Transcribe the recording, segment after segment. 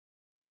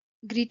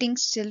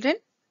Greetings, children.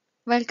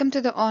 Welcome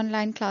to the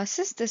online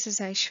classes. This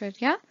is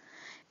Aishwarya.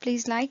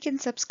 Please like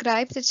and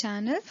subscribe the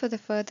channel for the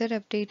further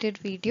updated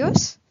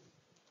videos.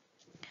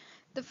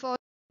 The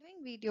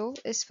following video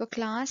is for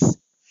class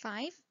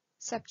 5,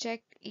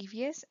 subject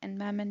E.V.S.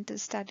 Environmental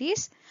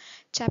Studies,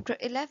 chapter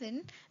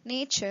 11,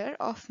 Nature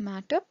of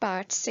Matter,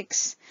 part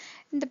 6.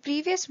 In the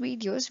previous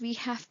videos, we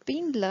have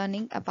been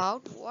learning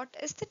about what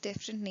is the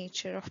different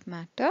nature of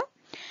matter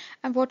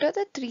and what are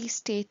the three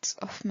states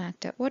of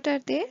matter. What are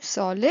they?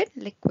 Solid,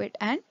 liquid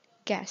and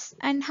gas,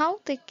 and how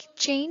they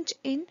change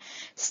in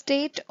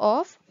state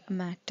of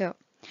matter.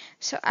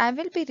 So I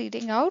will be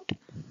reading out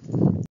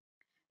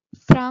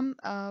from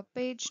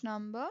page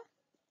number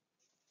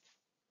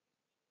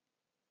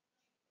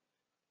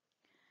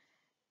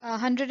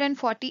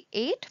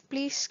 148.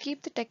 Please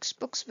keep the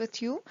textbooks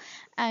with you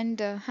and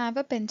have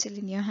a pencil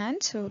in your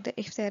hand so that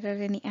if there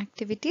are any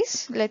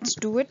activities, let's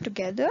do it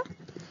together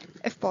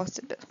if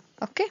possible.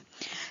 Okay,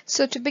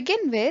 so to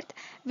begin with,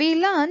 we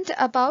learned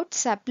about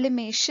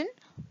sublimation.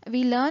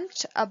 We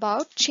learned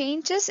about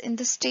changes in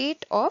the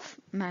state of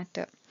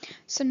matter.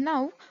 So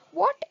now,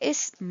 what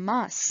is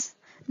mass?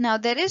 Now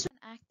there is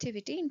an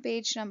activity in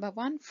page number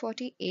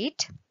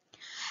 148.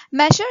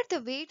 Measure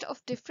the weight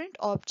of different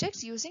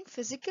objects using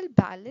physical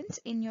balance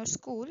in your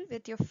school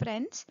with your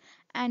friends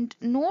and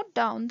note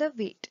down the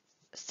weight.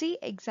 See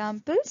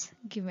examples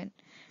given.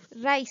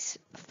 Rice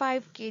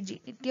 5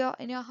 kg.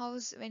 In your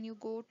house, when you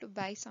go to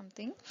buy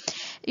something,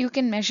 you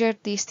can measure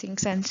these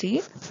things and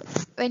see.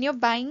 When you're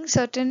buying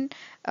certain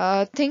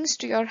things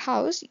to your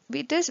house,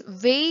 it is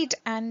weighed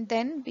and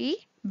then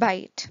we buy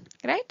it,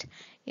 right?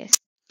 Yes.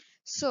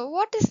 So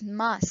what is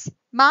mass?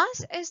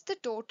 Mass is the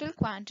total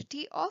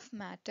quantity of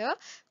matter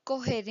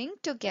cohering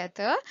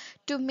together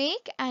to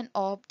make an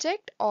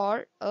object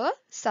or a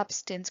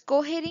substance.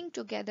 Cohering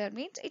together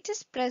means it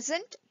is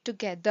present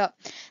together.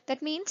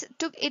 That means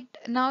to it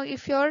now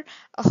if you're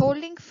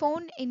holding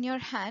phone in your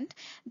hand,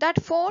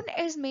 that phone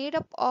is made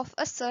up of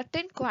a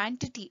certain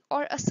quantity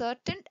or a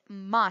certain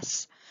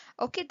mass.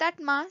 Okay, that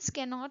mass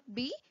cannot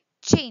be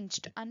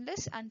changed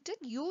unless until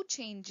you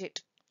change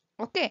it.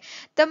 Okay,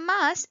 the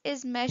mass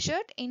is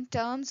measured in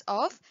terms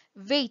of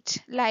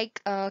weight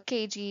like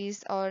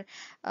kgs or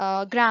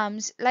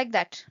grams like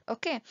that.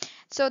 Okay,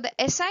 so the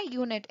SI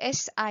unit,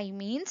 SI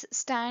means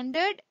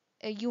standard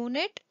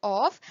unit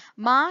of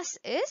mass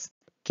is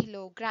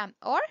kilogram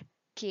or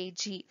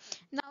kg.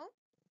 Now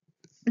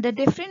the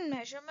different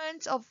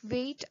measurements of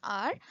weight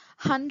are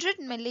 100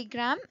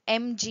 milligram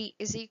mg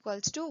is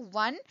equals to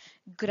 1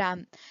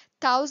 gram,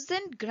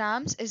 1000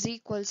 grams is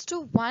equals to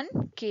 1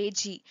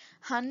 kg,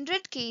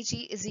 100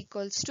 kg is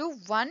equals to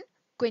 1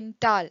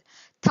 quintal,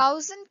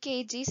 1000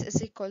 kgs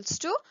is equals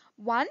to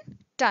 1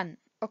 ton.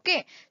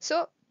 Okay,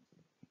 so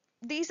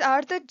these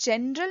are the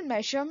general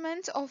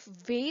measurements of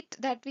weight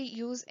that we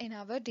use in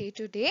our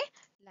day-to-day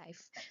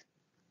life.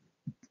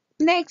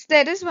 Next,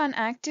 there is one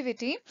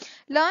activity.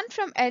 Learn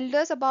from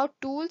elders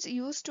about tools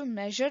used to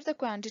measure the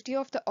quantity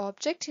of the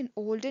object in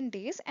olden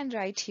days and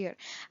write here.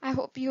 I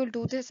hope you'll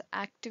do this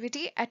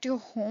activity at your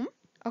home.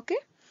 Okay.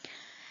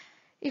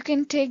 You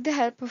can take the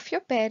help of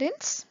your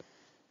parents.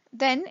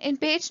 Then in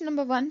page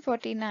number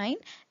 149,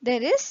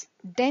 there is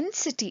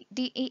density.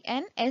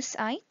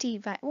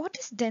 D-E-N-S-I-T-Y. What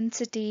is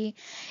density?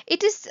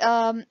 It is,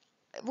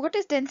 what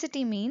is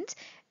density means?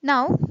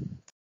 Now,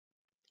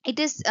 it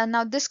is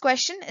now this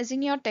question is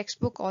in your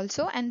textbook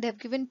also and they've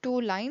given 2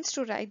 lines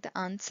to write the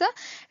answer.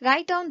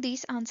 Write down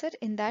these answer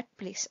in that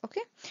place. Okay,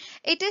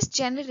 it is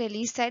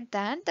generally said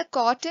that the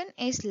cotton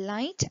is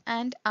light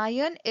and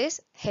iron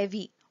is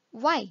heavy.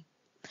 Why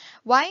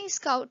is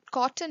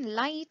cotton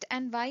light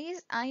and why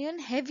is iron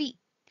heavy?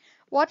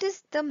 What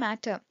is the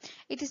matter?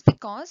 It is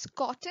because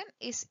cotton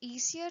is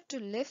easier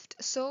to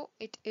lift, so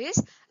it is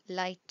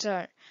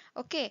lighter.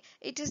 Okay,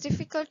 it is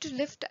difficult to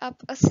lift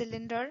up a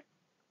cylinder,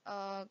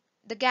 uh,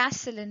 the gas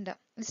cylinder,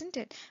 isn't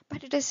it?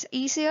 But it is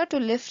easier to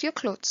lift your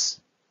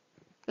clothes.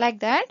 Like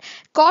that,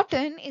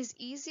 cotton is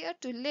easier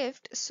to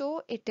lift,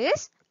 so it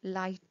is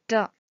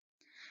lighter.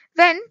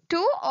 When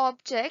two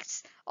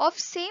objects of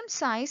same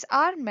size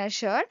are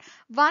measured,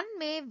 one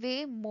may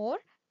weigh more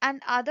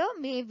and other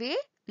may weigh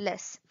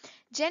less.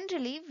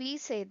 Generally, we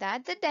say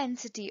that the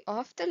density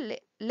of the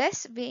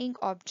less weighing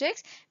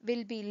objects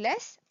will be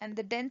less and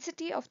the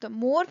density of the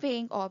more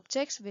weighing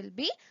objects will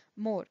be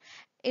more.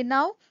 And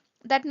now,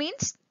 that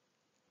means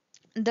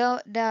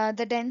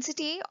the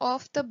density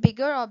of the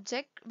bigger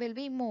object will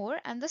be more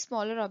and the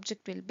smaller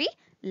object will be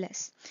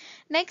less.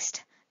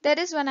 Next, there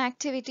is one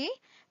activity.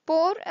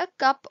 Pour a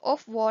cup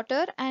of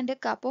water and a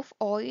cup of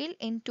oil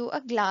into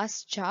a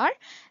glass jar.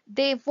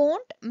 They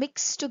won't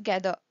mix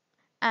together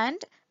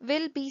and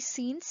will be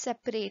seen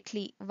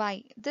separately.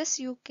 Why? This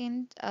you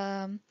can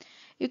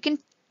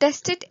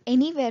test it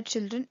anywhere,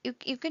 children.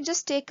 You can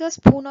just take a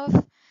spoon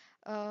of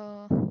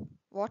uh,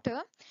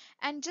 water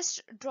and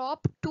just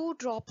drop 2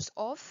 drops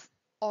of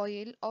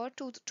oil or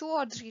two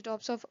or three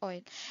drops of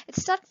oil. It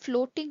start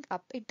floating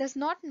up. It does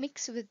not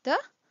mix with the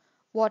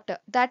water.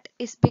 That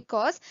is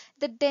because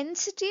the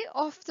density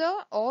of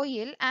the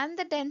oil and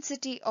the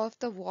density of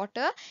the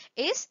water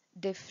is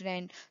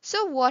different.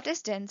 So what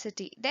is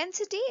density?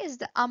 Density is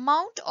the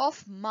amount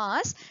of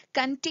mass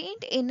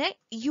contained in a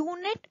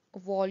unit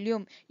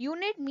volume.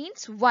 Unit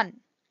means one.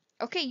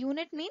 Okay,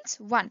 unit means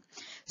one.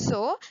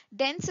 So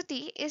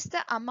density is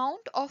the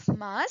amount of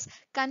mass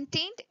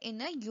contained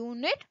in a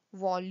unit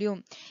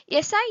volume.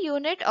 SI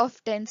unit of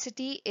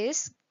density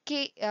is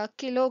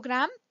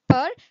kilogram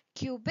per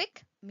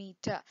cubic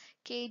meter.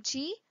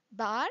 Kg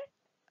bar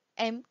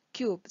m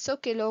cube. So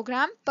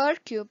kilogram per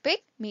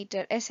cubic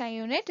meter. SI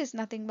unit is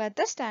nothing but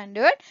the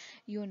standard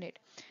unit.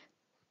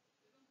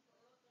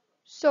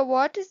 So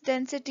what is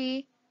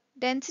density?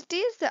 Density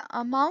is the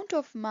amount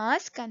of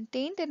mass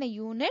contained in a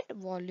unit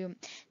volume.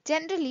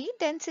 Generally,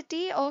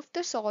 density of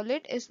the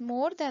solid is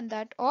more than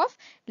that of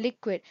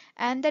liquid,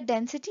 and the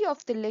density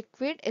of the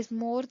liquid is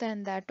more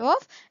than that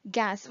of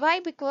gas.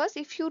 Why? Because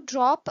if you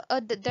drop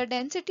the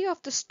density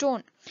of the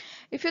stone,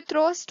 if you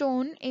throw a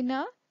stone in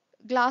a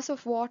glass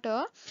of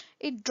water,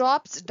 it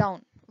drops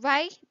down.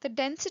 Why? The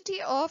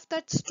density of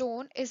that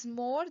stone is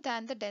more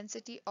than the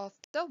density of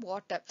the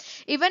water,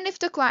 even if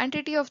the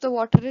quantity of the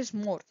water is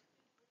more.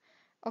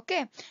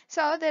 Okay,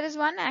 so there is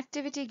one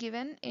activity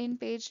given in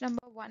page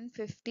number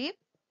 150.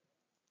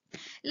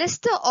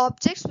 List the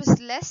objects with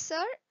less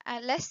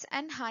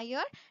and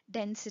higher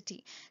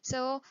density.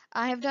 So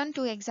I have done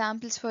two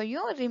examples for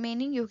you.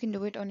 Remaining you can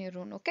do it on your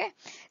own. Okay,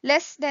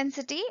 less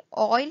density,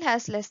 oil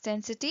has less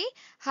density.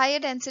 Higher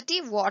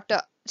density,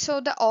 water. So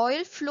the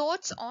oil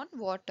floats on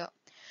water.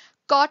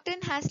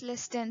 Cotton has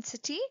less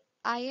density.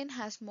 Iron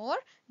has more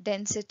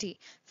density.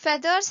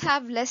 Feathers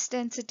have less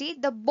density.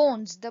 The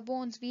bones,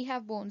 we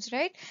have bones,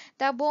 right?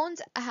 The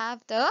bones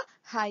have the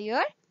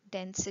higher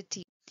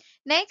density.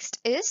 Next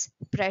is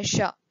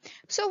pressure.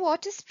 So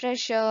what is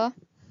pressure?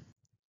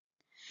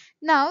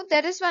 Now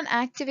there is one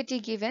activity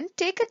given.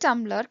 Take a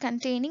tumbler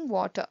containing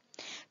water.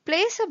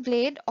 Place a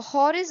blade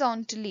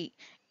horizontally.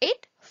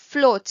 It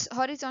floats.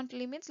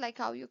 Horizontally means like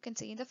how you can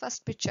see in the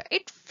first picture.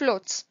 It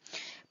floats.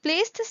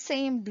 Place the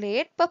same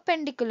blade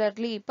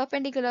perpendicularly.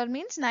 Perpendicular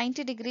means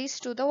 90 degrees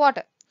to the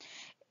water,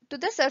 to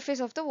the surface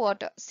of the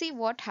water. See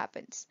what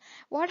happens.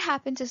 What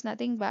happens is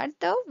nothing but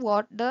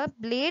the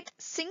blade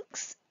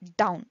sinks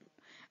down.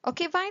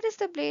 Okay, why does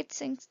the blade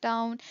sinks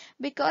down?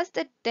 Because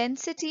the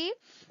density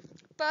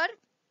per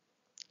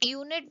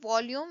unit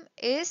volume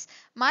is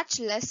much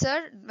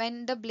lesser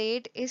when the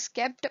blade is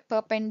kept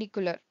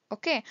perpendicular.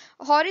 Okay,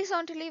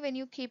 horizontally when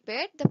you keep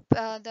it,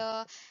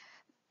 the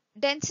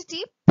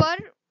density per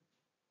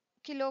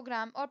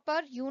kilogram or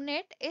per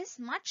unit is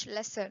much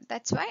lesser.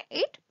 That's why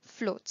it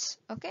floats.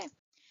 Okay,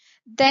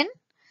 then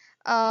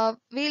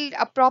we'll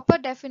um, proper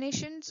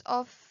definitions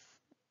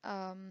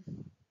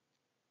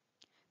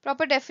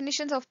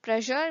of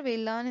pressure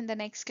we'll learn in the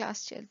next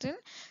class, children.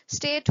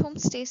 Stay at home,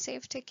 stay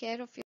safe, take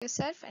care of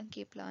yourself, and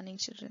keep learning,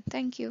 children.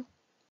 Thank you.